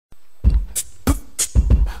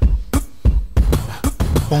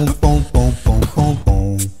One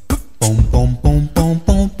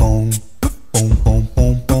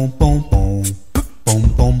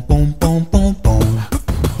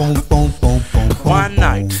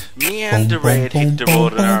night, me and the raid hit the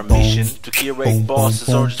road on our mission to curate bosses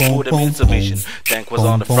or just put them in submission. Tank was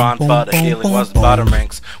on the front, but the healing was the bottom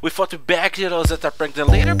ranks. We fought with back heroes that are pranked and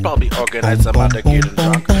later probably organized some undergeared and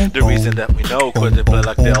drunk. The reason that we know, cause they play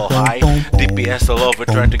like they're all high. DPS all over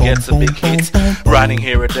trying to get some big hits. Running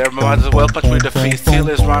here and there, might as well punch with the fist.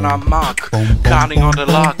 Healers run amok, counting on the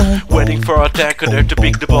luck. Waiting for a tanker there to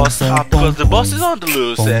pick the boss up. Cause the boss is on the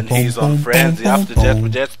loose and he's on frenzy. After that we're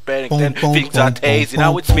just panic, then things are hazy.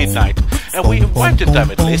 Now it's midnight and we wiped in time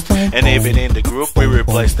at least. And even in the group we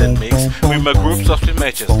replaced that mix with my groups of three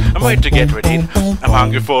matches. I'm ready to get ready in. I'm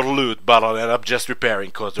hungry for the loot, but I'll end up just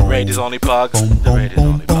repairing. Cause the raid is only PUG, the raid is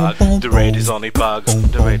only PUG, the raid is only PUG,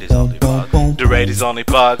 the raid is only PUG, the raid is only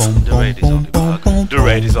PUG, the raid is only PUG, the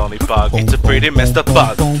raid is only PUG. It's a pretty messed up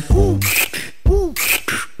bug.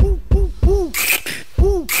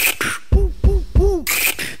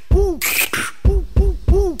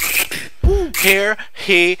 Here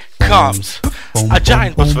he comes, a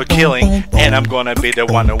giant boss for killing, and I'm gonna be the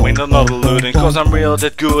one to win, not looting. Cause I'm real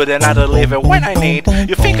that good and I deliver when I need.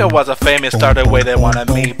 You think I was a famous star the way they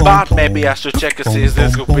wanted me, but maybe I should check and see if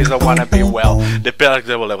this group is I wanna be. Well, they feel like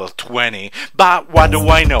they were level 20, but what do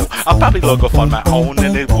I know? I'll probably log off on my own,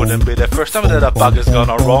 and it wouldn't be the first time that a bug has gone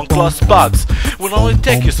wrong. Plus bugs will only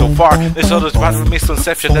take you so far. There's always one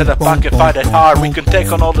misconception that a bug can fight it hard. We can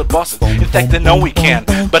take on all the bosses, in fact they know we can,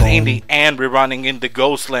 but in the end we're running in the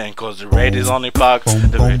ghost land. Cause the raid is only PUG,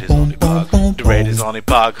 the raid is only PUG, the raid is only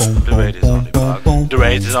PUG, the raid is only PUG, the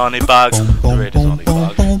raid is only PUG, the raid is only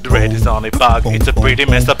PUG, the raid is only PUG. It's a pretty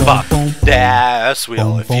messed up bug. That's we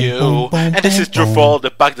only few, and this is true for all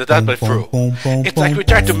the bugs that I've been through. It's like we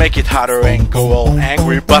try to make it harder and go all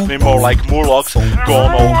angry, but we're more like Murlocs,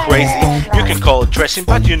 going all crazy. You can call it trashing,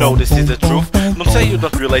 but you know this is the truth. Don't say you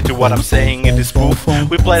don't relate to what I'm saying in this spoof.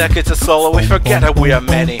 We play like it's a solo, we forget that we are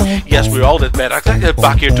many. Yes, we're all that bad. I get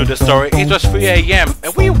back here to the story. It was 3 AM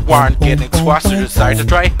and we weren't getting squashed, so decided to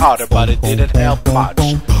try harder, but it didn't help much.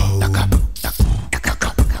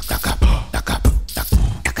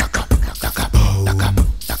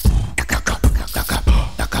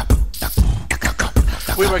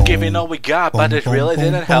 We were giving all we got, but it really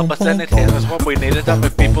didn't help us, and it hit us what we needed, other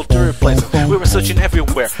people to replace us. We were searching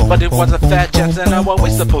everywhere, but it was a fat chance, and now are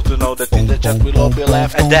we supposed to know that in the chat we'll all be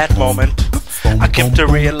left? At that moment, I came to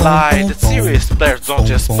realize that serious players don't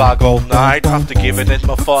just bug all night. After giving it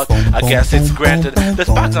my thought, I guess it's granted that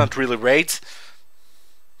bugs aren't really raids.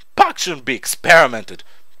 Bugs shouldn't be experimented.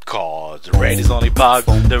 Cause the raid is only PUG,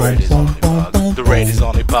 the raid is only PUG, the raid is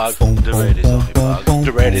only PUG, the raid is only PUG,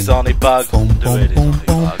 the raid is only PUG, the raid is only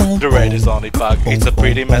PUG, the raid is only PUG. It's a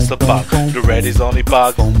pretty messed up bug. The raid is only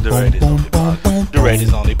PUG, the raid is only PUG, the raid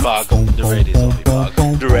is only PUG, the raid is only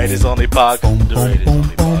PUG, the raid is only PUG, the raid is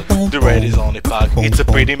only PUG, the raid is only PUG. It's a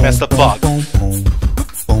pretty messed up bug.